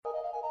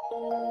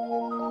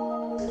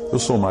Eu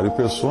sou Mário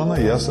Persona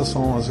e essas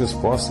são as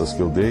respostas que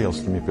eu dei aos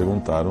que me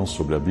perguntaram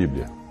sobre a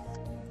Bíblia.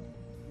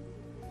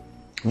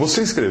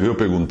 Você escreveu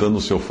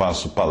perguntando se eu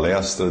faço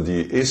palestra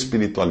de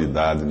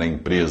espiritualidade na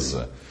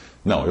empresa.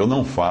 Não, eu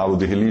não falo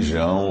de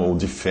religião ou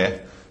de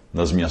fé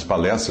nas minhas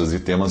palestras de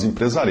temas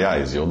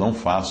empresariais. Eu não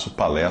faço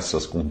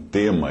palestras com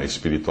tema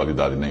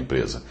espiritualidade na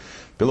empresa.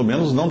 Pelo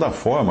menos não da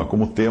forma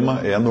como o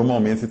tema é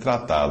normalmente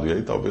tratado. E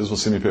aí talvez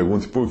você me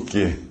pergunte por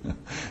quê.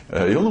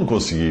 Eu não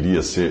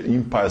conseguiria ser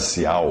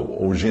imparcial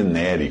ou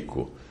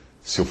genérico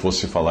se eu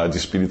fosse falar de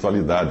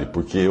espiritualidade,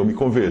 porque eu me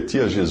converti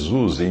a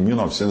Jesus em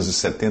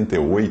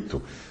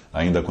 1978,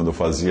 ainda quando eu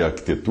fazia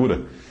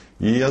arquitetura,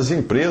 e as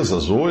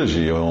empresas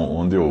hoje,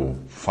 onde eu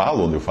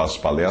faço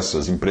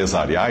palestras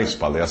empresariais,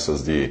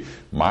 palestras de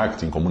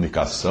marketing,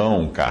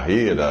 comunicação,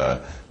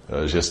 carreira,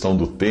 gestão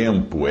do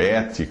tempo,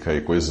 ética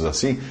e coisas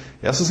assim,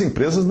 essas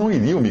empresas não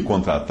iriam me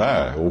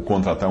contratar ou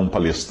contratar um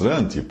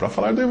palestrante para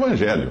falar do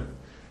Evangelho.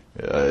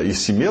 E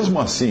se mesmo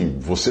assim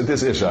você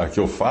desejar que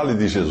eu fale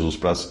de Jesus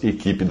para a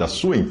equipe da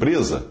sua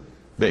empresa,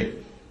 bem,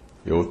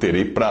 eu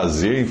terei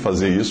prazer em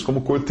fazer isso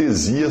como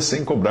cortesia,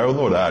 sem cobrar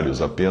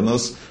honorários,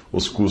 apenas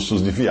os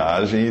custos de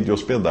viagem e de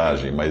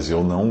hospedagem, mas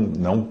eu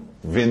não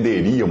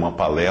venderia uma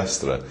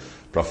palestra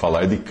para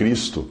falar de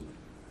Cristo,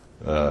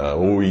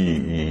 ou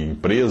em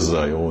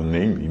empresa, ou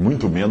nem,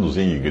 muito menos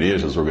em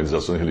igrejas,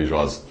 organizações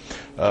religiosas.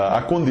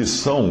 A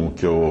condição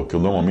que eu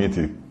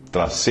normalmente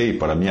tracei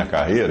para a minha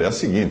carreira é a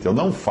seguinte: eu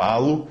não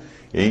falo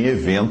em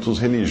eventos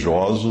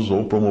religiosos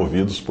ou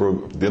promovidos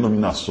por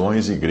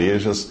denominações,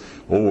 igrejas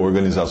ou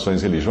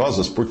organizações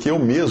religiosas, porque eu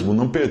mesmo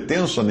não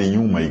pertenço a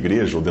nenhuma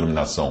igreja ou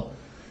denominação.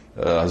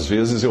 Às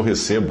vezes eu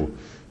recebo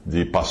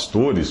de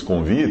pastores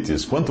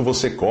convites: quanto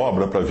você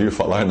cobra para vir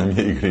falar na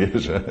minha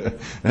igreja?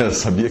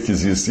 Sabia que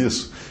existe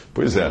isso?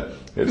 Pois é,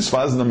 eles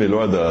fazem na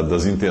melhor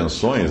das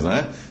intenções,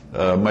 né?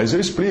 Mas eu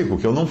explico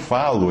que eu não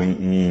falo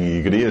em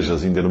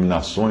igrejas, em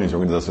denominações, em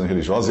organizações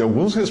religiosas, e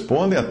alguns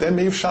respondem até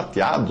meio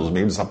chateados,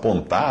 meio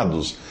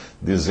desapontados,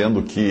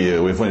 dizendo que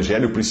o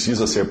Evangelho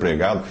precisa ser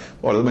pregado.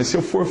 Olha, mas se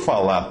eu for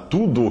falar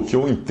tudo o que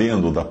eu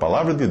entendo da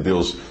palavra de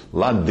Deus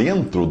lá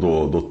dentro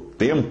do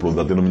templo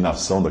da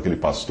denominação daquele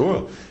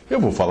pastor, eu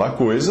vou falar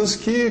coisas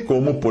que,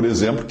 como por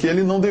exemplo, que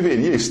ele não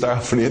deveria estar à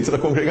frente da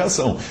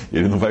congregação.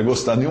 Ele não vai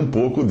gostar nem um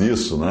pouco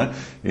disso, né?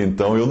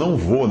 Então eu não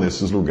vou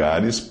nesses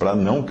lugares para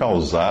não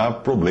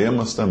causar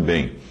problemas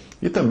também.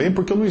 E também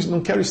porque eu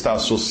não quero estar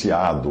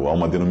associado a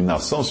uma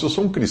denominação. Se eu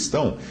sou um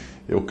cristão,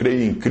 eu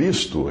creio em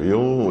Cristo,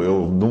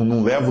 eu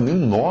não levo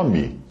nenhum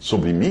nome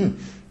sobre mim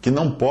que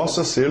não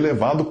possa ser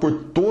levado por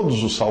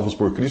todos os salvos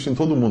por Cristo em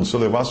todo o mundo. Se eu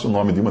levasse o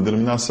nome de uma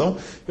denominação,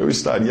 eu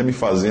estaria me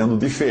fazendo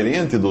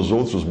diferente dos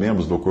outros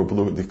membros do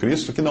corpo de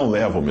Cristo que não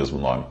levam o mesmo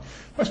nome.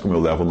 Mas como eu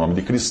levo o nome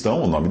de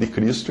cristão, o nome de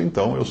Cristo,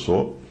 então eu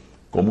sou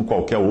como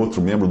qualquer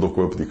outro membro do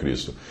corpo de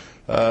Cristo.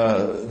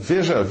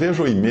 Veja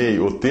o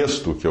e-mail, o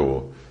texto que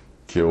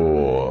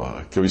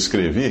eu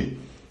escrevi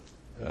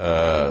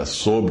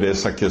sobre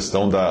essa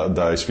questão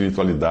da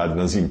espiritualidade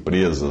nas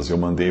empresas. Eu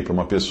mandei para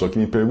uma pessoa que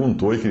me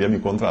perguntou e queria me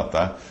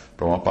contratar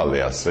para uma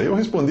palestra. Eu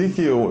respondi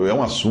que é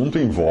um assunto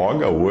em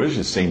voga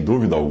hoje, sem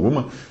dúvida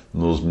alguma,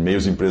 nos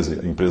meios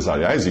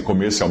empresariais e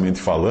comercialmente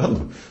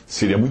falando.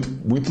 Seria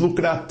muito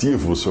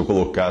lucrativo se eu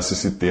colocasse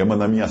esse tema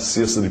na minha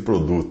cesta de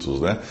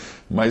produtos, né?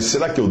 Mas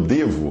será que eu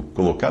devo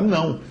colocar?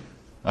 Não.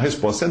 A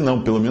resposta é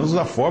não, pelo menos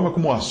da forma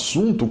como o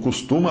assunto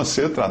costuma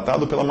ser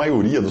tratado pela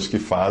maioria dos que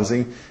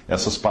fazem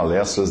essas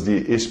palestras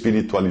de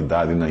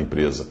espiritualidade na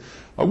empresa.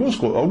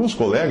 Alguns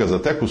colegas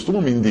até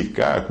costumam me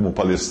indicar como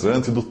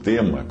palestrante do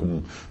tema,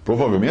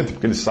 provavelmente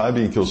porque eles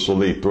sabem que eu sou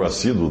leitor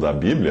assíduo da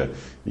Bíblia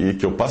e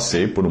que eu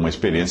passei por uma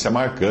experiência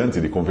marcante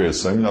de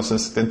conversão em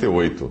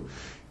 1978.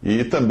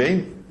 E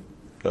também,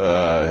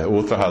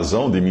 outra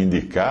razão de me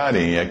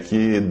indicarem é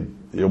que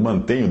eu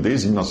mantenho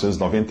desde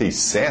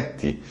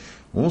 1997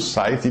 um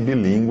site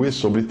bilíngue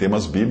sobre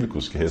temas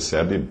bíblicos que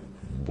recebe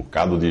um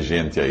bocado de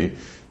gente aí,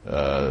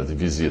 de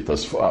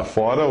visitas.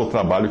 Fora o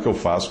trabalho que eu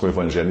faço com o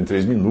Evangelho em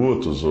 3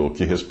 minutos, o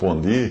que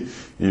respondi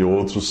e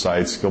outros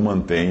sites que eu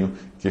mantenho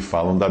que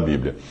falam da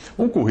Bíblia.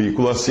 Um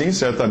currículo assim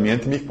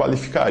certamente me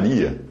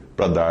qualificaria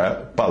para dar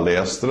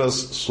palestras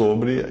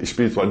sobre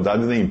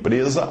espiritualidade na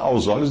empresa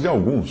aos olhos de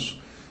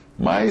alguns.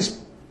 Mas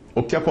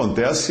o que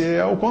acontece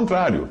é o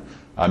contrário.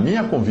 A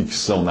minha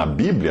convicção na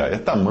Bíblia é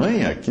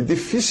tamanha que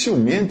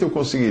dificilmente eu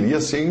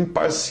conseguiria ser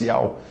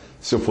imparcial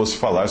se eu fosse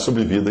falar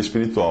sobre vida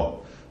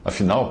espiritual.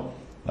 Afinal,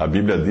 a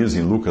Bíblia diz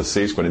em Lucas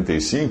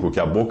 6,45 que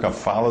a boca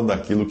fala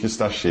daquilo que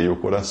está cheio o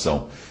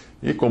coração.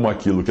 E como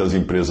aquilo que as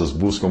empresas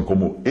buscam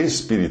como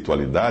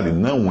espiritualidade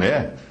não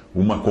é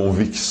uma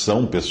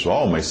convicção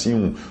pessoal, mas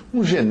sim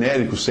um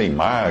genérico sem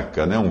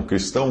marca, né? Um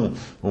cristão,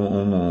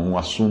 um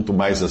assunto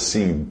mais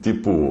assim,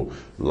 tipo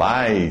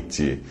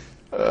light.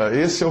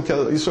 Isso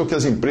é o que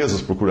as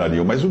empresas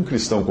procurariam, mas um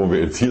cristão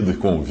convertido e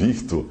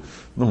convicto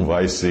não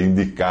vai ser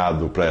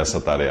indicado para essa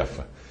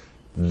tarefa.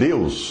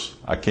 Deus,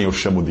 a quem eu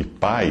chamo de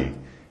Pai,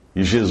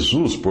 e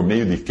Jesus, por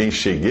meio de quem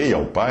cheguei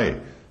ao Pai,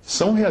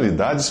 são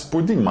realidades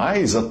por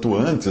demais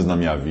atuantes na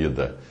minha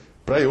vida,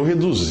 eu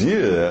reduzir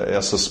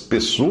essas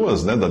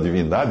pessoas, né, da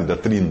divindade, da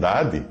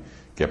trindade,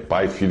 que é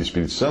Pai, Filho e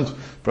Espírito Santo,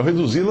 para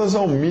reduzi-las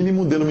ao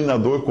mínimo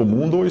denominador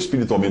comum ou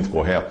espiritualmente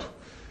correto.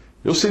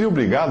 Eu seria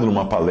obrigado,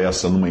 numa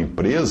palestra numa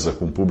empresa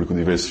com público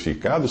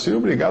diversificado, eu seria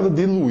obrigado a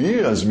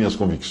diluir as minhas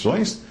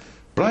convicções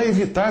para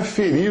evitar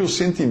ferir os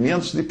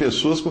sentimentos de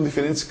pessoas com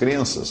diferentes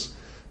crenças.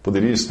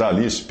 Poderiam estar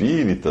ali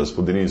espíritas,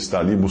 poderiam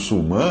estar ali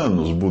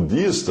muçulmanos,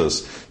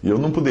 budistas, e eu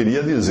não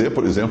poderia dizer,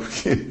 por exemplo,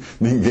 que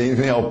ninguém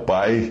vem ao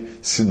Pai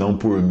senão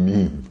por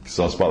mim, que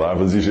são as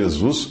palavras de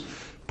Jesus,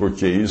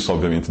 porque isso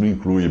obviamente não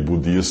inclui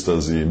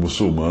budistas e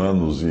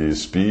muçulmanos e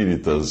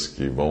espíritas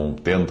que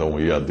tentam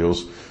ir a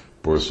Deus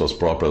por suas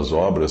próprias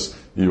obras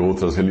e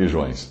outras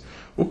religiões.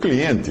 O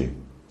cliente,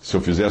 se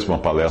eu fizesse uma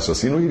palestra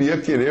assim, não iria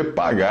querer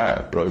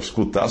pagar para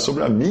escutar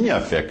sobre a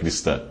minha fé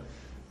cristã.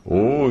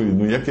 Ou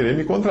não ia querer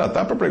me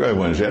contratar para pregar o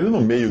Evangelho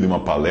no meio de uma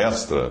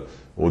palestra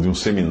ou de um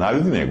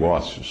seminário de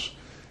negócios.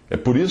 É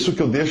por isso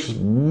que eu deixo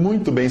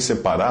muito bem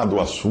separado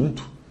o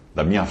assunto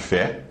da minha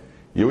fé,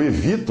 e eu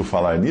evito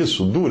falar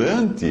nisso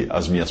durante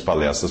as minhas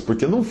palestras,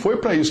 porque não foi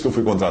para isso que eu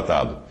fui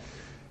contratado.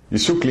 E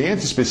se o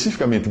cliente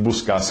especificamente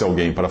buscasse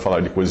alguém para falar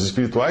de coisas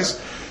espirituais,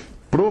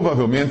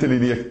 provavelmente ele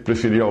iria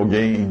preferir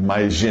alguém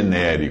mais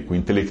genérico,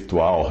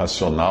 intelectual,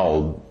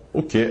 racional,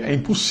 o que é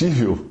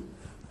impossível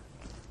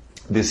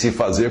de se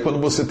fazer quando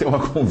você tem uma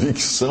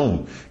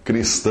convicção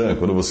cristã,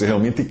 quando você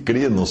realmente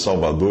crê no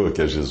Salvador,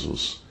 que é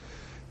Jesus.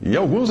 E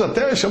alguns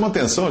até chamam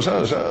atenção,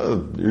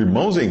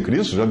 irmãos em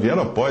Cristo já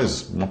vieram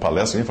após uma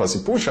palestra e falaram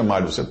assim: puxa,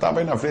 Mário, você estava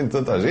aí na frente de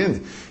tanta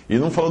gente e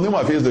não falou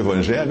nenhuma vez do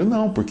Evangelho?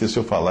 Não, porque se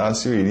eu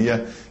falasse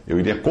eu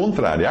iria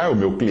contrariar o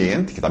meu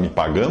cliente, que está me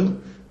pagando,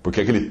 porque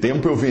aquele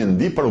tempo eu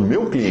vendi para o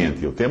meu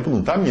cliente, e o tempo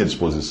não está à minha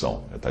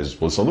disposição, está à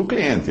disposição do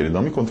cliente, ele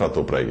não me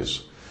contratou para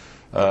isso.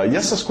 E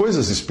essas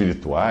coisas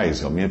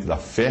espirituais, realmente, da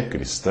fé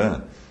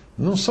cristã,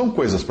 não são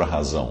coisas para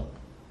razão.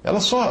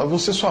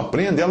 Você só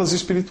aprende elas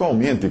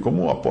espiritualmente.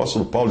 Como o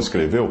apóstolo Paulo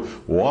escreveu,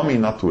 o homem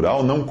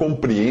natural não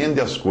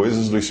compreende as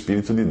coisas do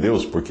Espírito de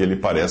Deus, porque lhe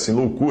parecem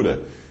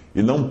loucura,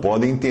 e não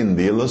pode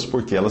entendê-las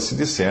porque elas se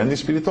discernem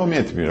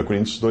espiritualmente. 1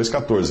 Coríntios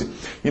 2,14.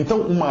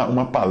 Então,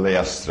 uma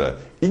palestra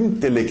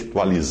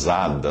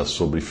intelectualizada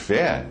sobre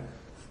fé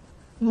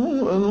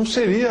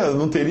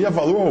não teria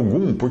valor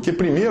algum, porque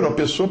primeiro a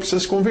pessoa precisa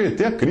se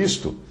converter a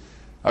Cristo.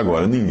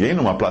 Agora, ninguém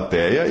numa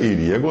plateia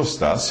iria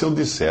gostar se eu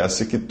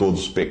dissesse que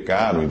todos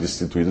pecaram e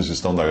destituídos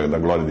estão da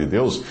glória de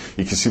Deus,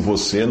 e que se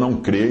você não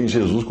crê em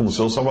Jesus como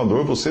seu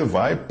Salvador, você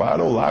vai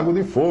para o lago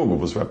de fogo,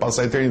 você vai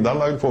passar a eternidade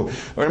no lago de fogo.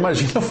 Agora,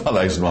 imagina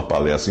falar isso numa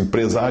palestra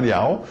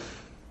empresarial,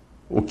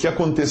 o que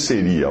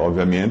aconteceria?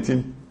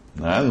 Obviamente,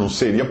 não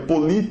seria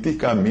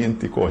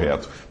politicamente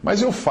correto.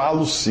 Mas eu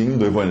falo sim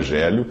do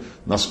Evangelho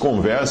nas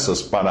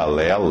conversas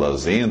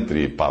paralelas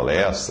entre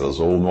palestras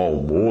ou no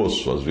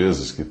almoço, às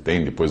vezes que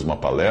tem depois de uma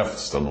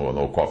palestra,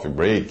 no coffee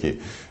break.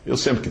 Eu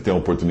sempre que tenho a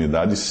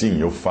oportunidade,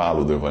 sim, eu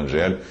falo do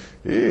Evangelho.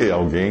 E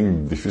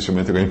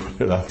dificilmente alguém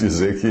poderá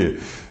dizer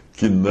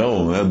que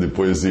não, né?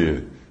 Depois de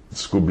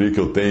descobrir que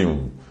eu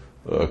tenho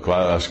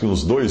acho que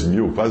uns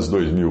quase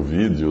 2.000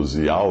 vídeos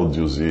e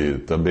áudios e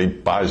também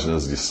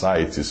páginas de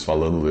sites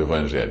falando do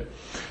Evangelho.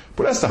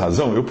 Por esta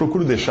razão, eu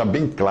procuro deixar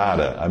bem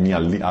clara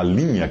a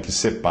linha que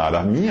separa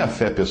a minha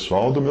fé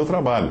pessoal do meu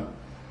trabalho.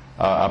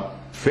 A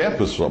fé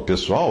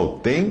pessoal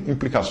tem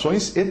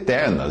implicações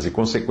eternas e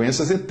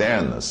consequências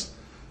eternas.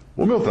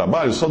 O meu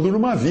trabalho só dura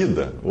uma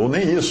vida, ou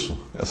nem isso.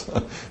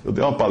 Eu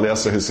dei uma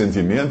palestra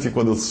recentemente e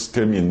quando eu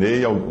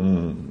terminei,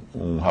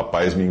 um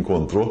rapaz me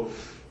encontrou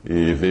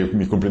e veio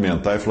me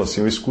cumprimentar e falou assim: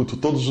 eu escuto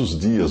todos os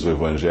dias o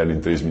Evangelho em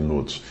 3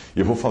 minutos.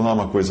 E eu vou falar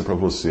uma coisa para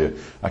você.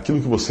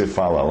 Aquilo que você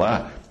fala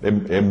lá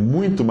é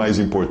muito mais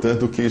importante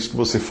do que isso que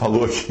você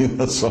falou aqui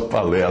na sua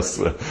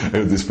palestra.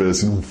 Eu disse para ele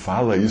assim: não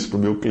fala isso para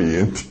o meu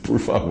cliente, por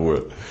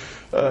favor.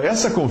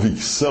 Essa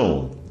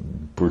convicção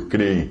por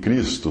crer em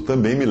Cristo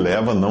também me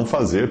leva a não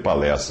fazer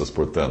palestras,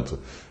 portanto.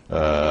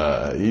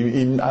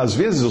 Às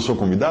vezes eu sou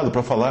convidado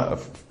para falar,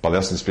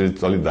 palestra de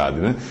espiritualidade,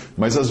 né?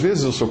 Mas às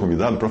vezes eu sou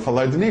convidado para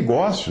falar de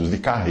negócios, de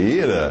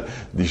carreira,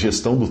 de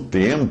gestão do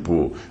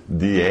tempo,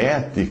 de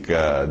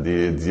ética,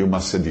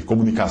 de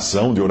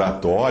comunicação, de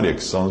oratória,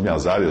 que são as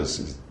minhas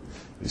áreas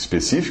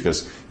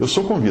específicas. Eu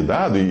sou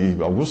convidado, e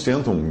alguns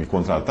tentam me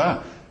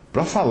contratar,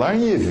 para falar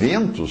em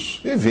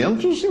eventos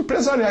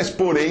empresariais,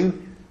 porém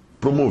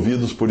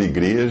promovidos por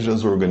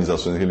igrejas,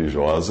 organizações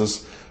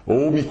religiosas,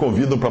 ou me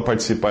convidam para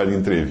participar de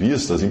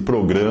entrevistas em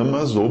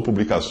programas ou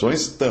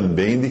publicações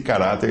também de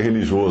caráter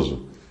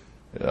religioso.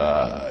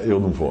 Eu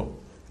não vou.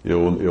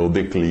 Eu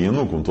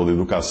declino com toda a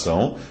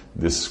educação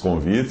desses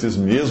convites,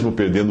 mesmo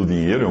perdendo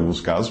dinheiro em alguns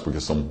casos, porque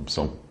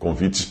são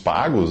convites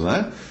pagos,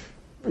 né?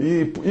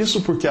 E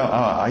isso porque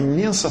a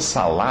imensa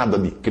salada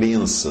de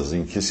crenças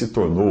em que se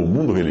tornou o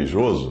mundo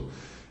religioso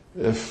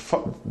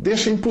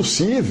deixa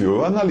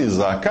impossível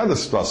analisar cada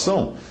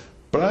situação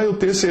para eu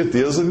ter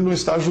certeza de não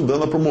estar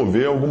ajudando a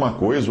promover alguma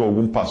coisa, ou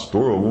algum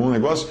pastor, algum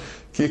negócio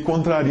que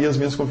contraria as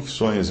minhas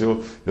convicções.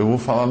 Eu vou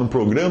falar num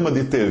programa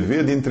de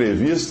TV, de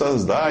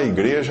entrevistas da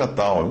igreja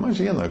tal.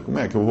 Imagina, como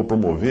é que eu vou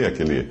promover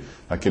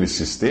aquele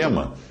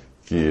sistema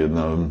que,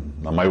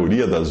 na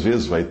maioria das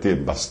vezes, vai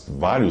ter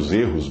vários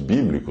erros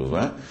bíblicos,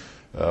 né?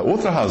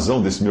 Outra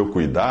razão desse meu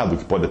cuidado,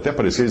 que pode até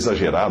parecer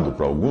exagerado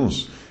para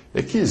alguns,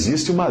 é que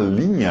existe uma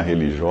linha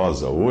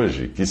religiosa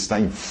hoje que está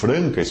em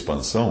franca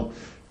expansão,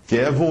 que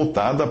é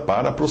voltada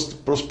para a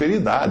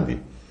prosperidade.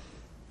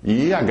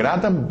 E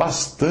agrada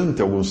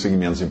bastante alguns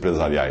segmentos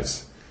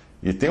empresariais.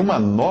 E tem uma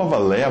nova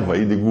leva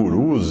aí de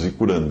gurus e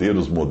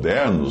curandeiros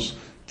modernos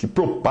que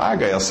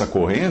propaga essa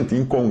corrente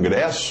em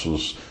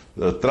congressos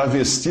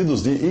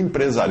travestidos de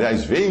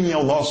empresariais. Venha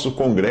ao nosso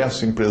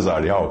congresso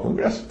empresarial.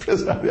 Congresso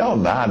empresarial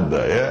nada,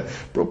 é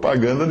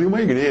propaganda de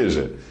uma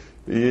igreja.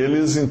 E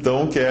eles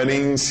então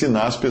querem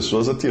ensinar as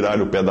pessoas a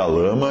tirarem o pé da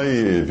lama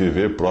e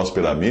viver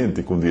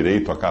prosperamente, com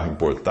direito a carro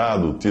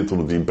importado,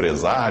 título de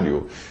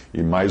empresário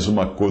e mais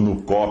uma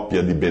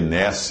cornucópia de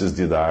benesses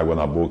de dar água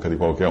na boca de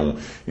qualquer um.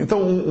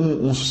 Então,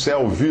 um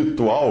céu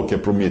virtual que é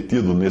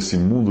prometido nesse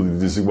mundo de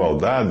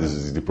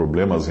desigualdades e de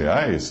problemas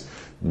reais,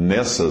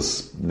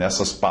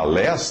 nessas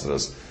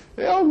palestras,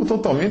 é algo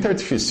totalmente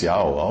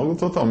artificial, algo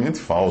totalmente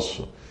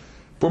falso.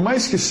 Por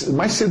mais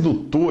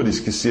sedutores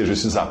que sejam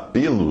esses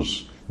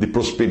apelos de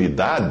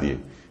prosperidade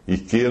e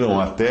queiram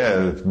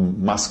até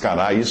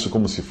mascarar isso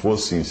como se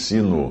fosse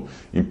ensino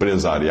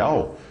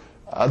empresarial,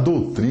 a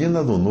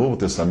doutrina do Novo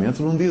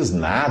Testamento não diz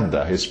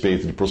nada a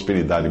respeito de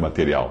prosperidade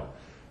material.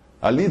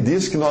 Ali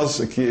diz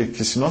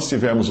que se nós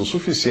tivermos o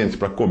suficiente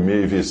para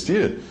comer e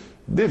vestir,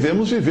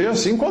 devemos viver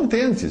assim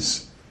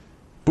contentes.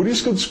 Por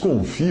isso que eu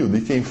desconfio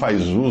de quem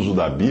faz uso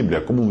da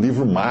Bíblia como um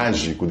livro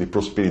mágico de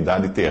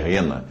prosperidade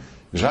terrena,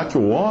 já que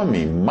o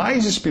homem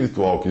mais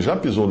espiritual que já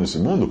pisou nesse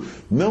mundo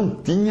não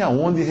tinha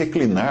onde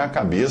reclinar a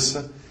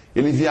cabeça,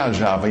 ele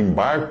viajava em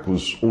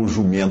barcos ou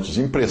jumentos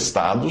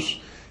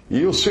emprestados,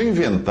 e o seu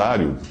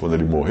inventário, quando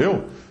ele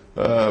morreu,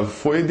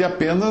 foi de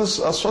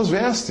apenas as suas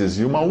vestes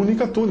e uma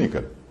única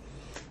túnica.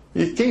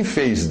 E quem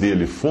fez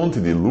dele fonte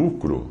de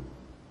lucro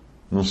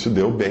não se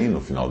deu bem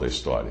no final da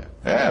história.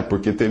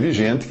 Porque teve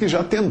gente que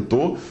já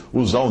tentou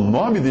usar o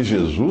nome de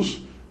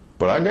Jesus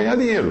para ganhar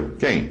dinheiro.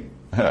 Quem?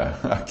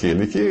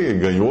 Aquele que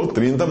ganhou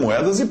 30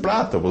 moedas de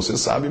prata, você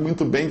sabe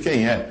muito bem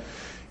quem é.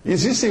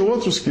 Existem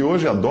outros que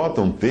hoje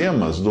adotam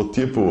temas do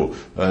tipo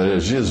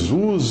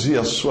Jesus e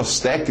as suas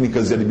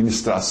técnicas de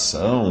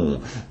administração,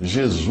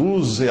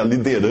 Jesus e a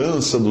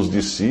liderança dos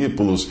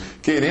discípulos,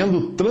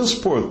 querendo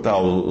transportar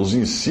os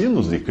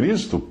ensinos de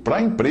Cristo para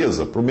a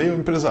empresa, para o meio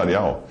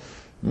empresarial.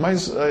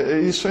 Mas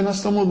isso aí nós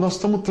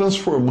estamos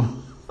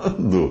transformando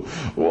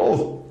o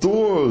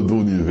autor do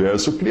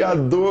universo, o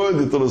criador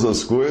de todas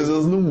as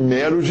coisas, num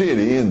mero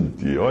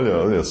gerente.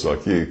 Olha só,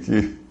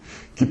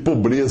 que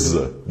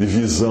pobreza de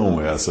visão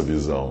é essa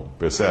visão,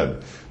 percebe?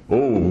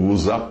 Ou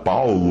usar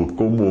Paulo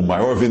como o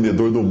maior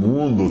vendedor do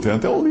mundo. Tem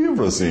até um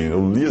livro assim,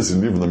 eu li esse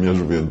livro na minha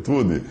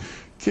juventude.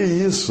 Que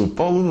isso,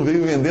 Paulo não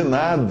veio vender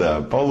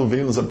nada, Paulo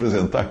veio nos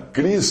apresentar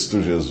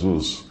Cristo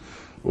Jesus,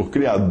 o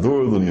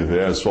criador do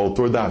universo, o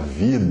autor da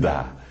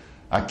vida.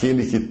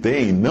 Aquele que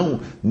tem, não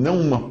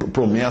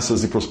promessas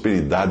de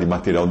prosperidade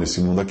material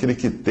nesse mundo, aquele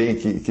que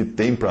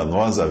tem para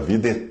nós a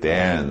vida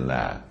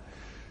eterna.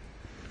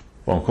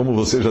 Bom, como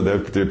você já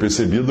deve ter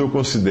percebido, eu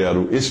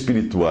considero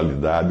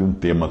espiritualidade um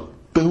tema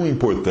tão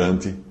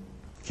importante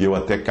que eu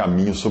até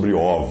caminho sobre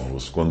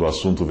ovos quando o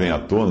assunto vem à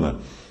tona,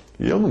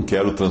 e eu não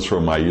quero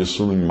transformar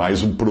isso em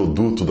mais um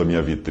produto da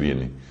minha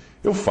vitrine.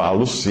 Eu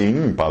falo,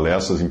 sim, em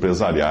palestras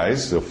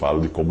empresariais, eu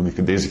falo de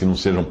comunicação, desde que não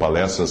sejam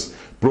palestras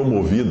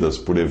promovidas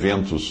por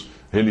eventos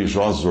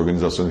religiosos,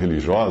 organizações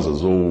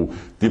religiosas, ou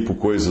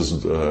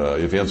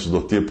eventos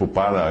do tipo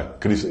para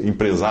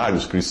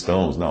empresários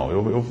cristãos. Não,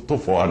 eu estou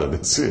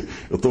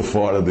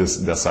fora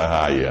dessa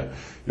raia.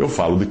 Eu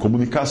falo de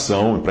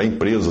comunicação para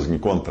empresas que me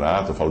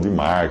contratam, eu falo de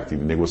marketing,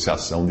 de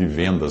negociação, de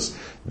vendas,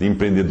 de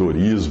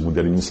empreendedorismo, de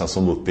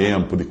administração do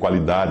tempo, de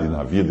qualidade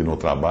na vida e no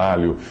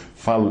trabalho,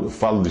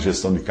 falo de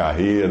gestão de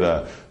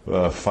carreira,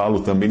 falo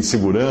também de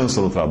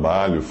segurança no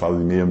trabalho, falo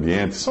de meio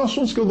ambiente. São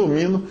assuntos que eu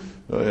domino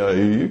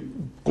e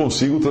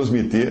consigo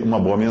transmitir uma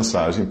boa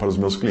mensagem para os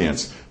meus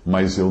clientes.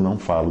 Mas eu não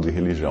falo de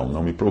religião.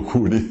 Não me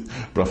procure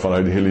para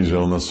falar de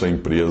religião na sua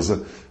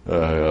empresa,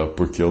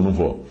 porque eu não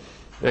vou.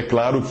 É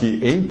claro que,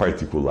 em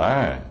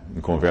particular,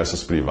 em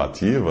conversas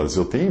privativas,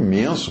 eu tenho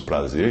imenso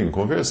prazer em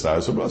conversar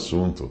sobre o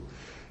assunto.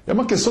 É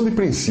uma questão de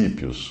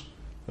princípios,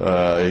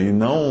 e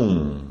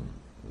não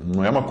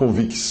é uma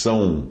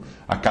convicção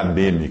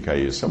acadêmica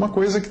isso. É uma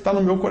coisa que está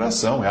no meu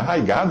coração, é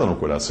arraigada no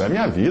coração, é a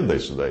minha vida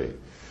isso daí.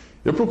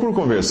 Eu procuro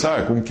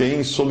conversar com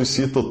quem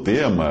solicita o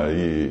tema,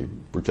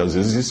 porque às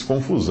vezes existe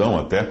confusão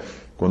até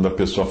quando a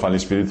pessoa fala em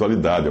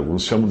espiritualidade.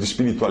 Alguns chamam de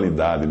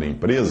espiritualidade na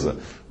empresa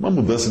uma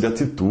mudança de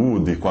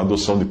atitude, com a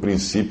adoção de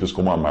princípios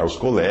como amar os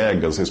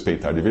colegas,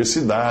 respeitar a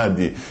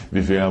diversidade,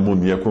 viver em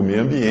harmonia com o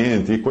meio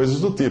ambiente e coisas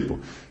do tipo.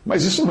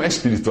 Mas isso não é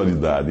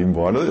espiritualidade,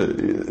 embora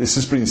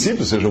esses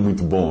princípios sejam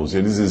muito bons,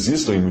 eles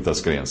existam em muitas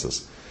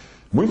crenças.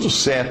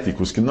 Muitos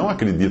céticos que não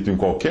acreditam em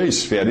qualquer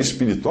esfera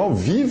espiritual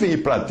vivem e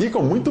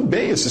praticam muito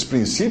bem esses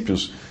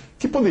princípios,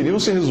 que poderiam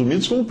ser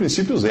resumidos como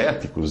princípios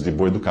éticos, de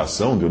boa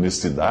educação, de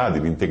honestidade,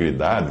 de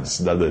integridade, de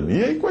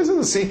cidadania e coisas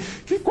assim,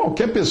 que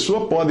qualquer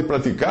pessoa pode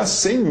praticar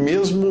sem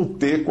mesmo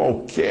ter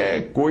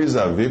qualquer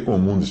coisa a ver com o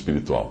mundo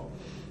espiritual.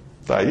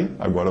 Tá aí?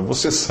 Agora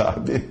você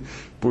sabe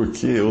por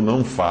que eu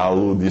não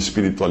falo de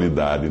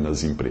espiritualidade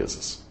nas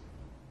empresas.